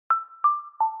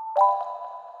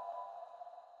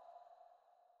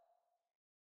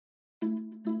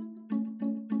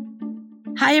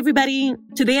Hi, everybody.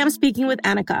 Today I'm speaking with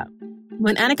Annika.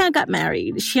 When Annika got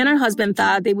married, she and her husband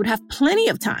thought they would have plenty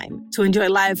of time to enjoy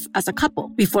life as a couple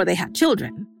before they had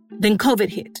children. Then COVID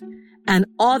hit, and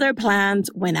all their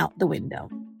plans went out the window.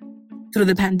 Through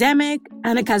the pandemic,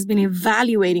 Annika's been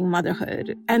evaluating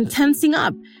motherhood and tensing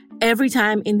up every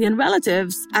time Indian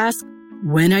relatives ask,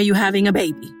 "When are you having a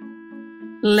baby?"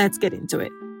 Let's get into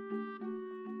it.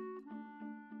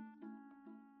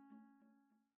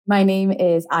 My name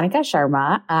is Annika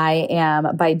Sharma. I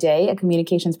am by day a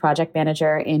communications project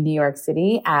manager in New York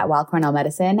City at Weill Cornell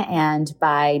Medicine. And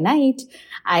by night,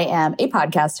 I am a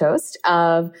podcast host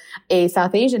of a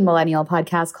South Asian millennial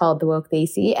podcast called The Woke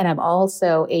Desi. And I'm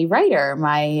also a writer.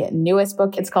 My newest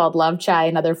book, it's called Love Chai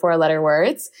and Other Four-Letter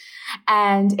Words.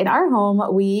 And in our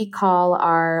home, we call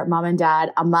our mom and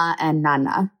dad Amma and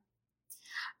Nana.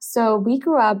 So we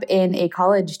grew up in a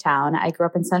college town. I grew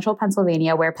up in central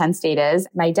Pennsylvania where Penn State is.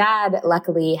 My dad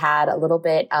luckily had a little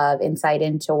bit of insight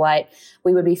into what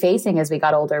we would be facing as we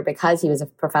got older because he was a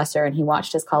professor and he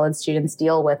watched his college students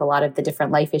deal with a lot of the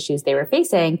different life issues they were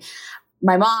facing.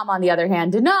 My mom, on the other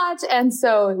hand, did not. And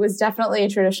so it was definitely a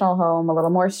traditional home, a little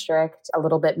more strict, a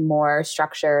little bit more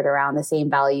structured around the same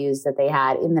values that they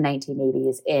had in the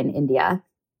 1980s in India.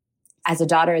 As a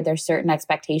daughter, there's certain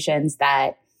expectations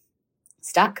that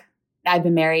stuck. I've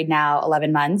been married now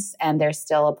 11 months and there's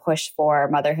still a push for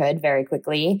motherhood very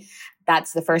quickly.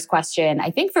 That's the first question,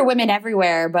 I think, for women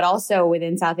everywhere, but also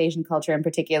within South Asian culture in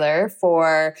particular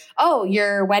for, "Oh,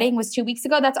 your wedding was 2 weeks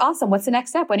ago? That's awesome. What's the next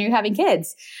step? When are you having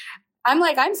kids?" I'm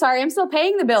like, "I'm sorry, I'm still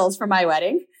paying the bills for my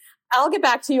wedding. I'll get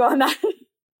back to you on that."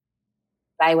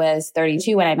 I was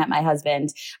 32 when I met my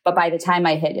husband. But by the time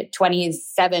I hit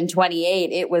 27,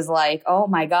 28, it was like, "Oh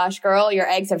my gosh, girl, your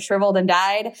eggs have shriveled and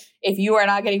died. If you are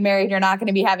not getting married, you're not going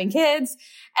to be having kids."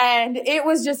 And it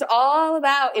was just all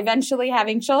about eventually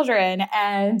having children.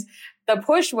 And the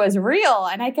push was real.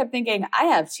 And I kept thinking, I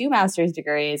have 2 master's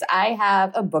degrees. I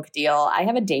have a book deal. I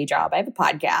have a day job. I have a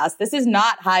podcast. This is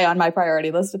not high on my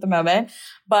priority list at the moment.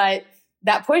 But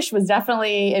that push was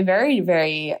definitely a very,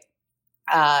 very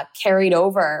carried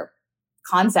over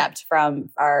concept from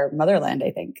our motherland,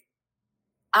 I think.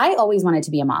 I always wanted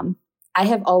to be a mom. I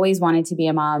have always wanted to be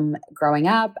a mom growing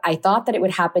up. I thought that it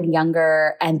would happen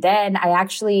younger. And then I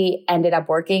actually ended up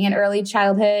working in early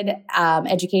childhood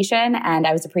education. And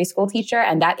I was a preschool teacher.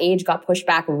 And that age got pushed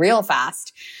back real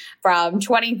fast. From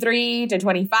 23 to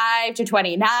 25 to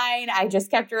 29, I just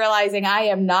kept realizing I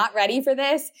am not ready for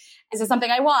this. This is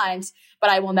something I want, but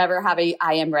I will never have a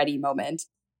I am ready moment.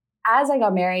 As I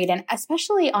got married, and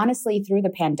especially honestly through the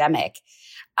pandemic,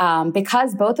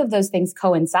 because both of those things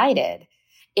coincided,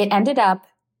 it ended up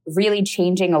really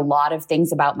changing a lot of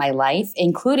things about my life,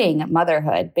 including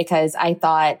motherhood, because I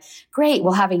thought, great,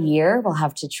 we'll have a year, we'll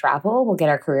have to travel, we'll get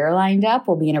our career lined up,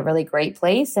 we'll be in a really great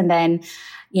place. And then,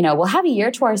 we'll have a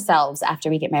year to ourselves after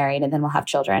we get married and then we'll have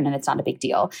children and it's not a big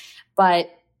deal.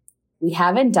 But we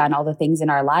haven't done all the things in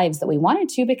our lives that we wanted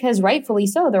to because rightfully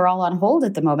so, they're all on hold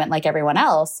at the moment like everyone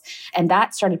else. And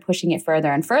that started pushing it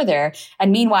further and further.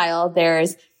 And meanwhile,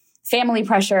 there's family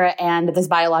pressure and this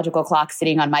biological clock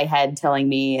sitting on my head telling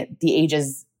me the age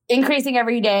is increasing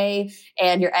every day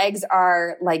and your eggs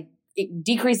are like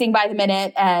decreasing by the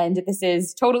minute. And this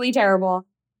is totally terrible.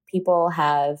 People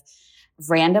have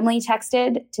randomly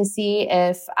texted to see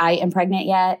if I am pregnant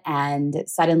yet. And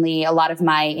suddenly a lot of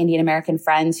my Indian American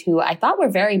friends who I thought were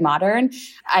very modern.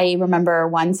 I remember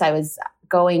once I was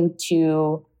going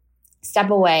to step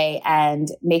away and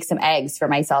make some eggs for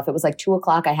myself. It was like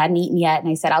 2:00. I hadn't eaten yet. And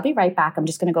I said, "I'll be right back. I'm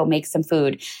just going to go make some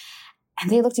food."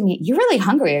 And they looked at me, "You're really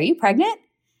hungry. Are you pregnant?"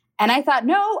 And I thought,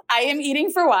 no, I am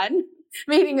eating for one,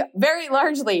 meaning very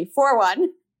largely for one.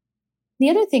 The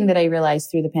other thing that I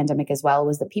realized through the pandemic as well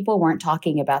was that people weren't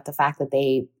talking about the fact that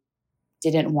they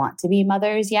didn't want to be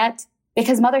mothers yet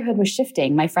because motherhood was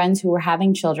shifting. My friends who were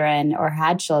having children or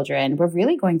had children were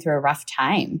really going through a rough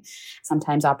time,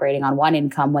 sometimes operating on one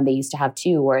income when they used to have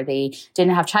 2, or they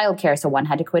didn't have childcare, so one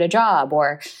had to quit a job,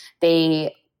 or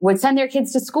they would send their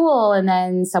kids to school and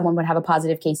then someone would have a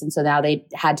positive case. And so now they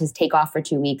had to take off for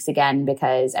 2 weeks again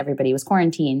because everybody was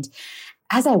quarantined.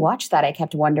 As I watched that, I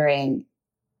kept wondering,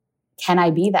 can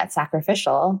I be that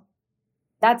sacrificial?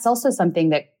 That's also something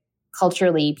that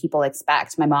culturally people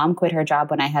expect. My mom quit her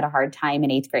job when I had a hard time in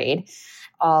 8th grade.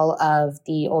 All of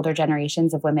the older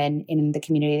generations of women in the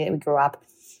community that we grew up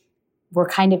were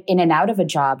kind of in and out of a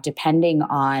job depending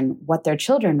on what their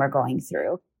children were going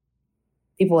through.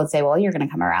 People would say, "Well, you're going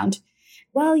to come around."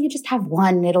 Well, you just have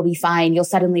one, it'll be fine. You'll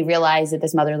suddenly realize that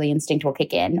this motherly instinct will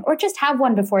kick in, or just have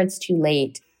one before it's too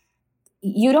late.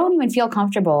 you don't even feel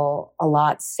comfortable a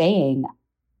lot saying,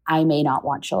 I may not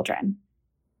want children.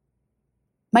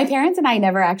 My parents and I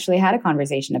never actually had a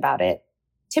conversation about it.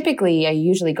 Typically, I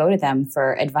usually go to them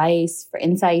for advice, for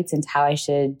insights into how I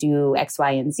should do X,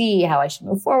 Y, and Z, how I should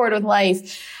move forward with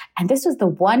life. And this was the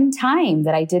one time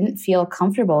that I didn't feel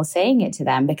comfortable saying it to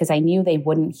them because I knew they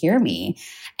wouldn't hear me.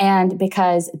 And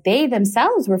because they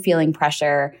themselves were feeling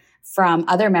pressure from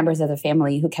other members of the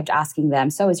family who kept asking them,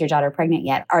 so is your daughter pregnant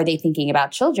yet? Are they thinking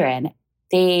about children?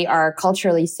 They are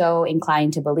culturally so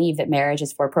inclined to believe that marriage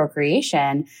is for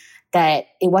procreation that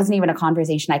it wasn't even a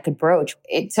conversation I could broach.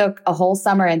 It took a whole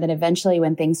summer. And then eventually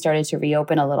when things started to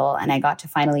reopen a little and I got to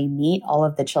finally meet all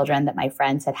of the children that my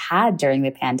friends had during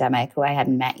the pandemic who I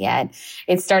hadn't met yet,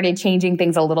 it started changing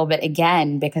things a little bit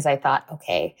again because I thought,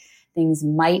 okay, things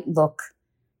might look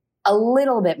a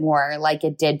little bit more like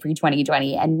it did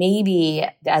pre-2020. And maybe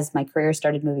as my career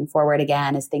started moving forward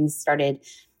again, as things started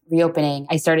reopening,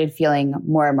 I started feeling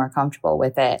more and more comfortable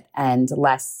with it and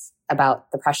less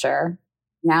about the pressure.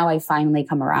 Now I finally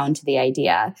come around to the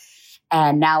idea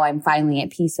and now I'm finally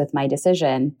at peace with my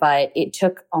decision. But it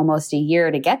took almost a year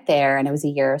to get there. And it was a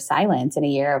year of silence and a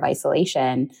year of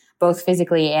isolation, both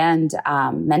physically and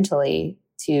mentally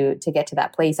to get to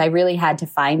that place. I really had to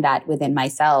find that within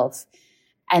myself.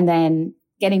 And then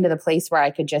getting to the place where I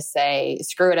could just say,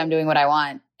 screw it, I'm doing what I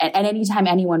want. And anytime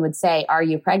anyone would say, are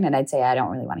you pregnant? I'd say, I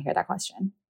don't really want to hear that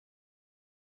question.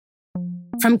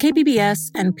 From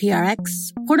KPBS and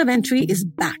PRX, Port of Entry is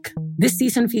back. This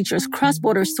season features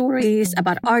cross-border stories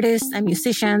about artists and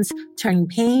musicians turning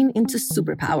pain into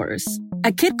superpowers.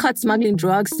 A kid caught smuggling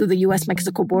drugs through the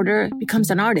U.S.-Mexico border becomes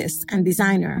an artist and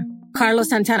designer. Carlos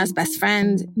Santana's best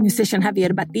friend, musician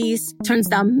Javier Batiz, turns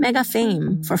down mega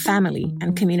fame for family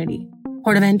and community.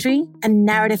 Port of Entry, a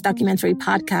narrative documentary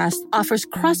podcast, offers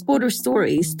cross-border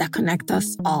stories that connect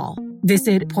us all.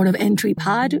 Visit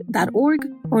portofentrypod.org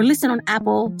or listen on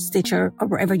Apple, Stitcher, or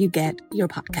wherever you get your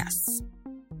podcasts.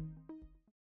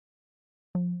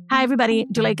 Hi, everybody.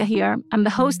 Juleyka here. I'm the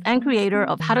host and creator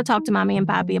of How to Talk to Mommy and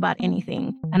Papi About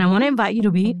Anything, and I want to invite you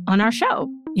to be on our show.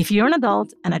 If you're an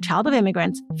adult and a child of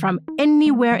immigrants from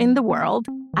anywhere in the world,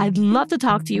 I'd love to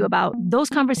talk to you about those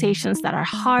conversations that are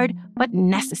hard but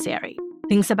necessary.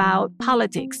 Things about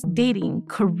politics, dating,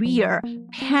 career,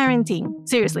 parenting.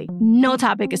 Seriously, no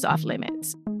topic is off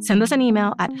limits. Send us an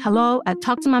email at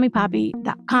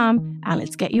hello@talktomommypapi.com and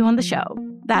let's get you on the show.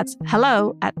 That's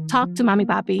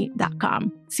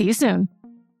hello@talktomommypapi.com. See you soon.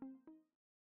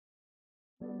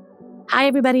 Hi,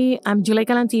 everybody. I'm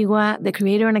Juleyka Lantigua, the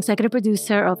creator and executive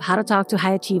producer of How to Talk to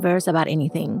High Achievers About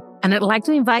Anything. And I'd like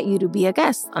to invite you to be a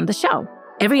guest on the show.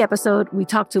 Every episode, we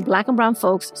talk to Black and brown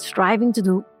folks striving to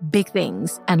do big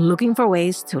things and looking for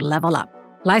ways to level up.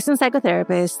 Licensed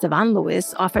psychotherapist Devon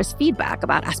Lewis offers feedback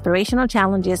about aspirational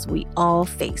challenges we all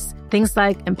face. Things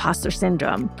like imposter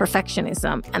syndrome,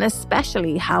 perfectionism, and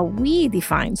especially how we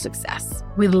define success.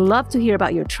 We'd love to hear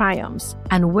about your triumphs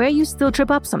and where you still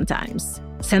trip up sometimes.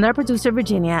 Send our producer,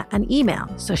 Virginia, an email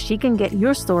so she can get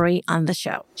your story on the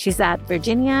show. She's at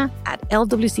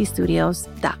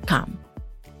virginia@lwcstudios.com.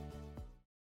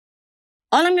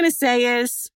 All I'm going to say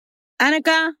is,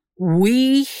 Annika,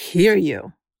 we hear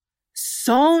you.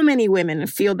 So many women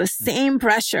feel the same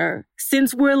pressure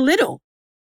since we're little.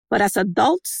 But as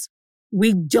adults,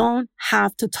 we don't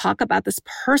have to talk about this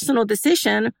personal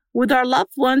decision with our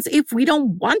loved ones if we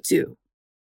don't want to.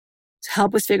 To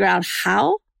help us figure out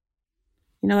how,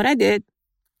 you know what I did?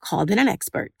 Called in an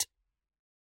expert.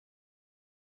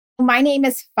 My name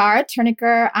is Farah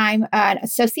Turniker. I'm an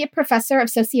associate professor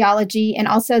of sociology and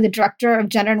also the director of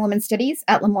gender and women's studies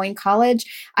at Le Moyne College.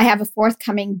 I have a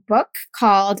forthcoming book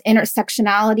called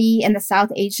Intersectionality in the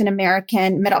South Asian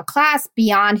American Middle Class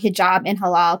Beyond Hijab and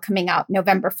Halal, coming out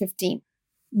November 15th.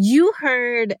 You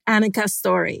heard Annika's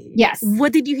story. Yes.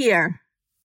 What did you hear?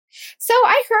 So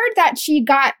I heard that she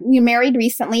got married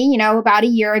recently, about a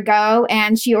year ago,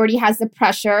 and she already has the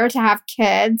pressure to have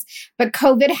kids. But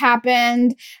COVID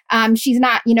happened. She's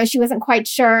not, she wasn't quite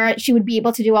sure she would be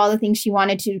able to do all the things she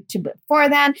wanted to before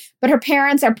then. But her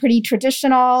parents are pretty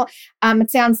traditional. It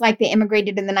sounds like they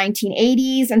immigrated in the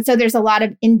 1980s. And so there's a lot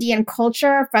of Indian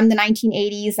culture from the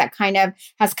 1980s that kind of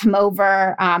has come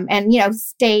over and,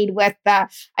 stayed with I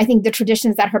think the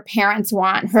traditions that her parents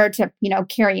want her to,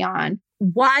 carry on.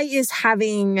 Why is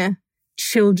having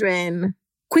children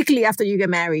quickly after you get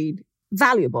married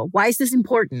valuable? Why is this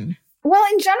important? Well,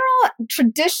 in general,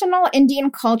 traditional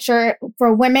Indian culture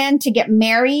for women to get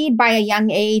married by a young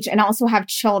age and also have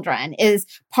children is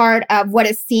part of what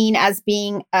is seen as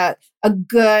being a a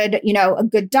good, a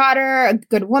good daughter, a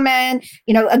good woman,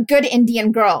 a good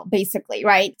Indian girl, basically,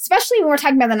 right? Especially when we're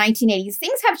talking about the 1980s.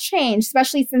 Things have changed,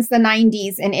 especially since the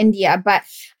 90s in India. But,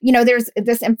 there's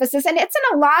this emphasis, and it's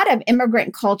in a lot of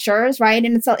immigrant cultures, right?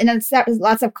 And it's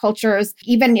lots of cultures,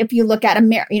 even if you look at,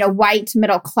 white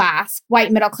middle class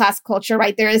culture,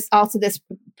 right? There is also this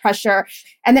pressure.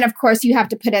 And then, of course, you have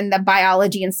to put in the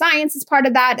biology and science as part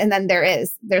of that. And then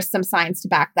there's some science to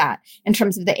back that in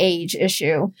terms of the age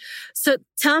issue. So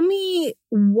tell me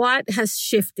what has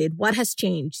shifted, what has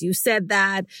changed? You said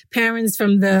that parents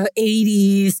from the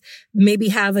 80s maybe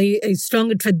have a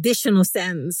stronger traditional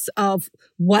sense of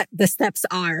what the steps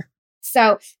are.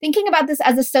 So thinking about this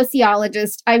as a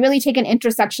sociologist, I really take an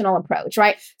intersectional approach,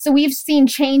 right? So we've seen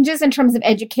changes in terms of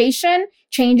education,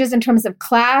 changes in terms of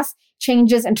class,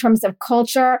 changes in terms of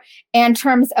culture, and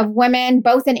terms of women,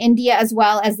 both in India as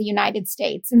well as the United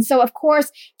States. And so, of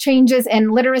course, changes in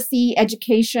literacy,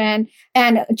 education,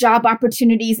 and job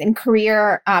opportunities and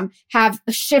career have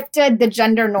shifted the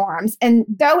gender norms. And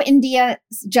though India's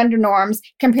gender norms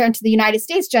compared to the United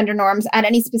States gender norms at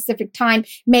any specific time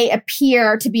may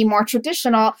appear to be more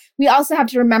traditional, we also have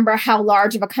to remember how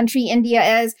large of a country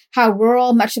India is, how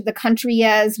rural much of the country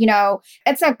is.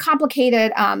 It's a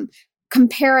complicated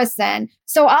comparison.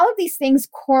 So all of these things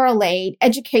correlate.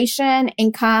 Education,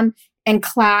 income, and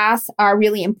class are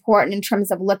really important in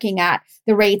terms of looking at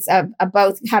the rates of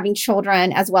both having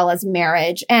children as well as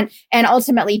marriage and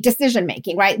ultimately decision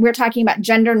making, right? We're talking about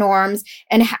gender norms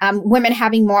and women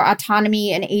having more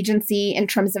autonomy and agency in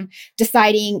terms of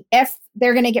deciding if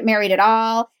they're going to get married at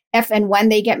all, if and when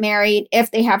they get married,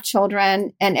 if they have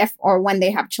children, and if or when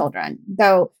they have children.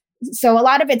 So a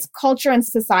lot of it's culture and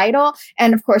societal.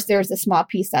 And of course, there's a small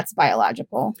piece that's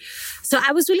biological. So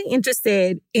I was really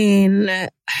interested in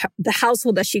the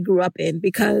household that she grew up in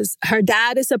because her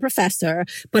dad is a professor,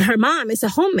 but her mom is a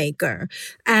homemaker.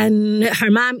 And her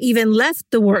mom even left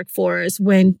the workforce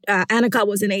when Anika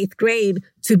was in 8th grade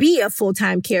to be a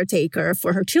full-time caretaker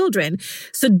for her children.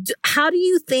 So how do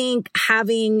you think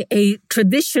having a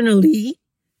traditionally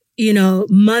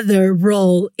mother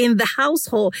role in the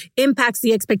household impacts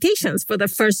the expectations for the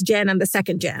first gen and the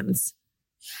second gens?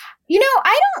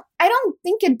 I don't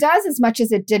think it does as much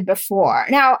as it did before.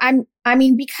 Now,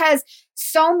 because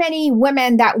so many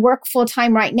women that work full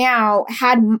time right now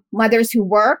had mothers who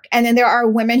work, and then there are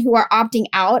women who are opting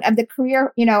out of the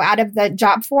career, out of the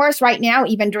job force right now,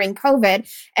 even during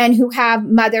COVID, and who have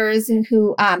mothers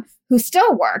who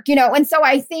still work, and so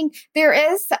I think there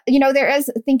is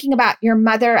thinking about your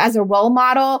mother as a role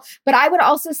model, but I would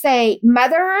also say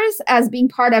mothers as being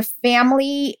part of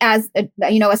family, as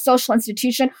a social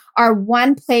institution, are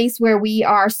one place where we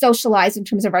are socialized in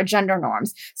terms of our gender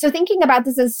norms. So thinking about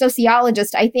this as a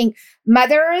sociologist, I think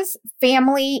mothers,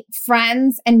 family,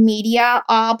 friends, and media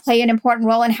all play an important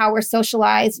role in how we're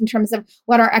socialized in terms of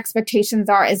what our expectations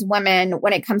are as women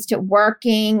when it comes to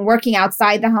working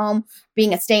outside the home,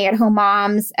 being a stay-at-home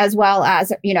moms, as well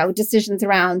as, decisions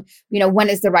around, when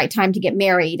is the right time to get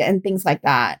married and things like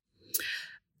that.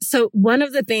 So one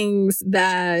of the things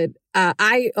that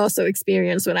I also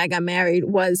experienced when I got married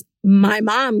was my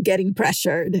mom getting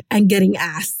pressured and getting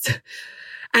asked.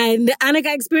 And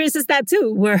Anika experiences that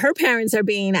too, where her parents are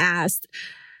being asked.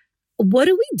 What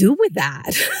do we do with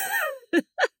that?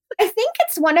 I think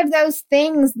it's one of those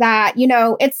things that,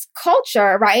 it's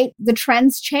culture, right? The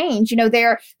trends change.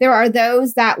 There are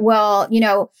those that will,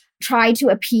 try to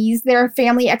appease their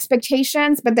family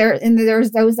expectations, but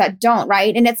there's those that don't,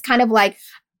 right? And it's kind of like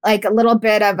a little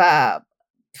bit of a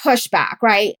pushback,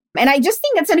 right? And I just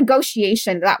think it's a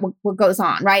negotiation that what goes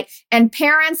on, right? And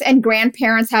parents and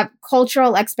grandparents have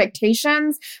cultural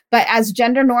expectations, but as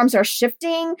gender norms are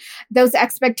shifting, those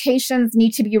expectations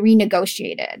need to be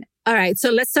renegotiated. All right,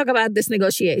 so let's talk about this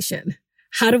negotiation.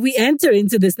 How do we enter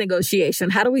into this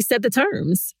negotiation? How do we set the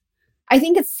terms? I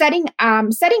think it's setting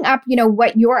up,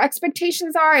 what your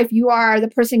expectations are. If you are the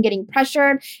person getting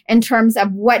pressured in terms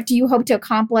of what do you hope to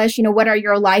accomplish, what are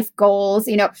your life goals,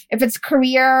 if it's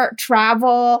career,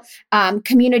 travel,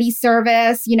 community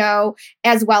service,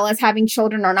 as well as having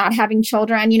children or not having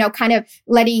children, kind of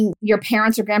letting your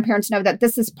parents or grandparents know that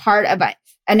this is part of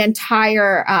an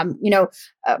entire,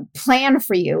 plan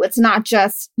for you. It's not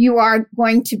just you are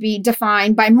going to be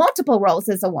defined by multiple roles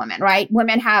as a woman, right?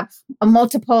 Women have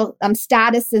multiple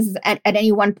statuses at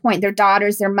any one point. Their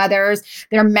daughters, their mothers,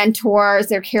 their mentors,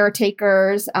 their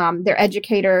caretakers, their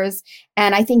educators.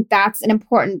 And I think that's an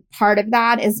important part of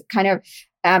that is kind of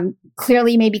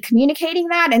clearly maybe communicating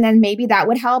that. And then maybe that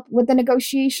would help with the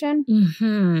negotiation.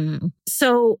 Mm-hmm.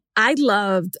 So I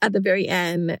loved at the very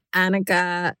end,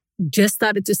 Anika just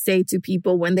started to say to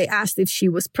people when they asked if she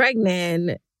was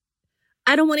pregnant,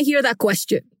 I don't want to hear that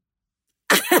question.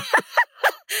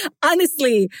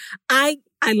 Honestly, I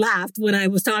laughed when I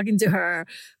was talking to her,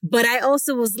 but I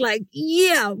also was like,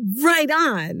 yeah, right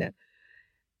on.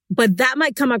 But that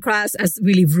might come across as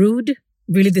really rude,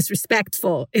 really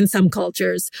disrespectful in some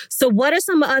cultures. So what are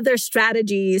some other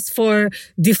strategies for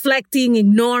deflecting,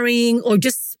 ignoring, or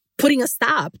just putting a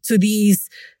stop to these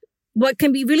what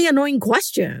can be really annoying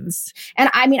questions? And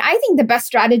I mean, I think the best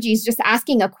strategy is just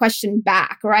asking a question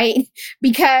back, right?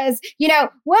 Because,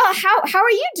 well, how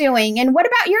are you doing? And what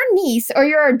about your niece or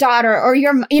your daughter or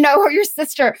your, or your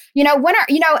sister? When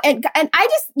are, and I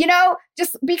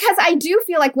just because I do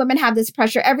feel like women have this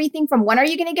pressure, everything from when are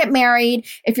you going to get married?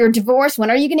 If you're divorced,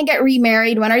 when are you going to get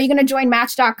remarried? When are you going to join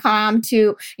Match.com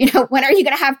to, when are you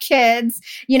going to have kids?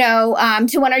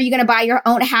 To when are you going to buy your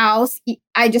own house?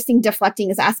 I just think deflecting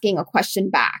is asking a question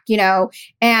back,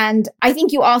 and I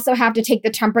think you also have to take the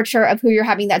temperature of who you're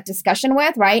having that discussion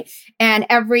with, right? And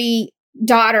every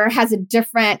daughter has a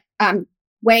different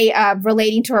way of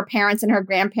relating to her parents and her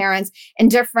grandparents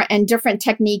and different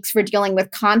techniques for dealing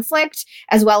with conflict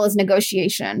as well as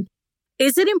negotiation.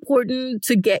 Is it important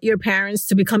to get your parents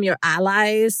to become your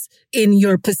allies in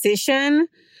your position?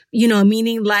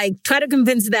 Meaning like try to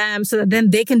convince them so that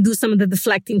then they can do some of the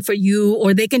deflecting for you,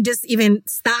 or they can just even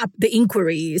stop the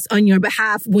inquiries on your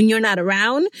behalf when you're not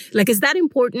around. Like, is that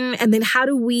important? And then how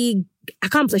do we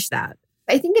accomplish that?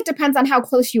 I think it depends on how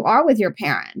close you are with your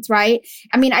parents, right?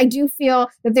 I mean, I do feel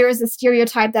that there is a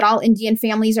stereotype that all Indian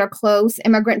families are close,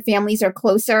 immigrant families are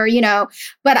closer,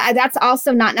 but that's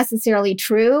also not necessarily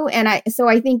true. And so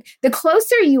I think the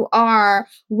closer you are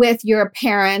with your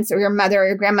parents or your mother or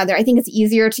your grandmother, I think it's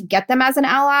easier to get them as an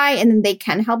ally and then they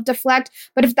can help deflect.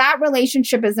 But if that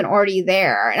relationship isn't already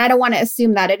there, and I don't want to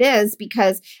assume that it is,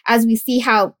 because as we see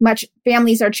how much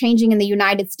families are changing in the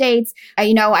United States,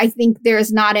 I think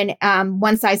there's not an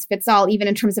one size fits all, even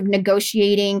in terms of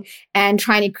negotiating and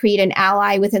trying to create an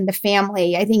ally within the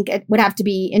family. I think it would have to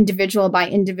be individual by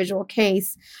individual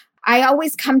case. I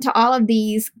always come to all of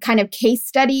these kind of case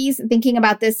studies, thinking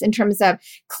about this in terms of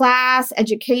class,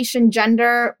 education,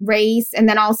 gender, race, and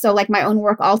then also like my own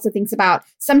work also thinks about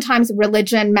sometimes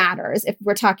religion matters. If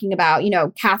we're talking about,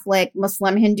 Catholic,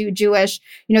 Muslim, Hindu, Jewish,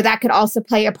 that could also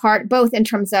play a part, both in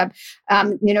terms of,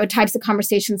 types of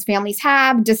conversations families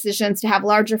have, decisions to have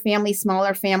larger families,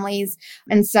 smaller families.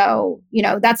 And so,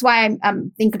 that's why I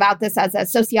think about this as a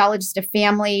sociologist of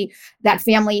family, that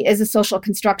family is a social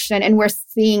construction, and we're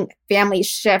seeing families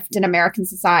shift in American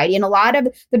society. And a lot of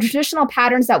the traditional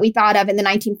patterns that we thought of in the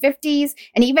 1950s,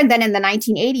 and even then in the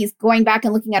 1980s, going back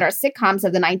and looking at our sitcoms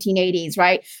of the 1980s,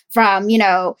 right? From,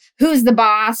 Who's the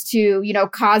Boss to,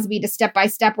 Cosby to Step by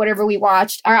Step, whatever we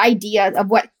watched, our idea of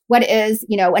what is,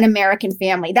 an American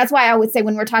family. That's why I would say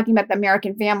when we're talking about the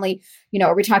American family,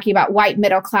 are we talking about white,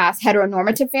 middle class,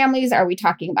 heteronormative families? Are we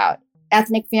talking about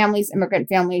ethnic families, immigrant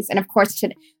families? And of course,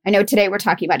 I know today we're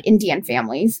talking about Indian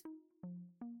families.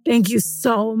 Thank you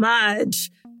so much.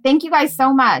 Thank you guys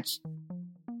so much.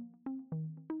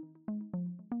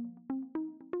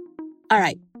 All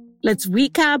right, let's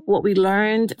recap what we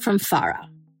learned from Farah.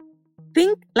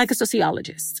 Think like a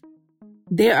sociologist.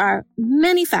 There are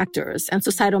many factors and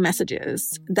societal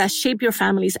messages that shape your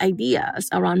family's ideas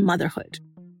around motherhood.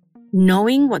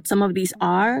 Knowing what some of these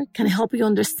are can help you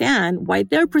understand why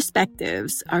their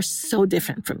perspectives are so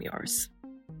different from yours.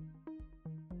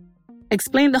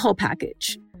 Explain the whole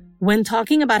package. When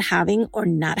talking about having or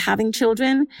not having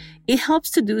children, it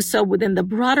helps to do so within the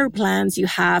broader plans you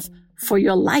have for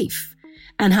your life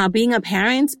and how being a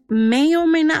parent may or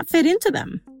may not fit into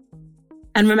them.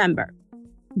 And remember,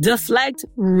 deflect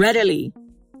readily.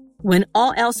 When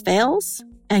all else fails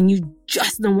and you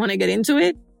just don't want to get into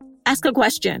it, ask a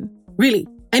question, really,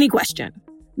 any question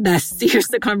that steers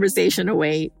the conversation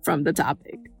away from the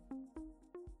topic.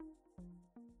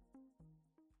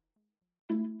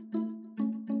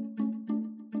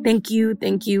 Thank you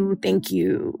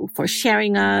for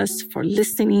sharing us, for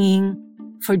listening,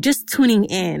 for just tuning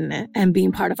in and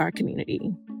being part of our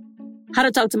community. How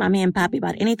to Talk to Mommy and Papi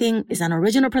About Anything is an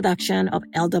original production of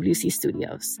LWC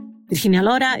Studios. Virginia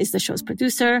Lora is the show's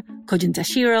producer. Kojin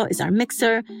Tashiro is our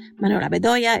mixer. Manuela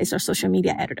Bedoya is our social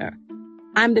media editor.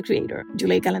 I'm the creator,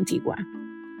 Juleika Lantigua.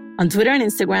 On Twitter and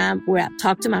Instagram, we're at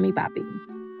Talk to Mommy Papi.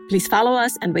 Please follow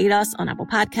us and rate us on Apple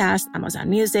Podcasts, Amazon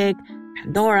Music,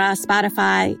 Pandora,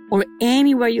 Spotify, or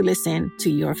anywhere you listen to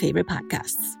your favorite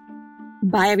podcasts.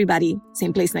 Bye, everybody.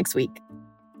 Same place next week.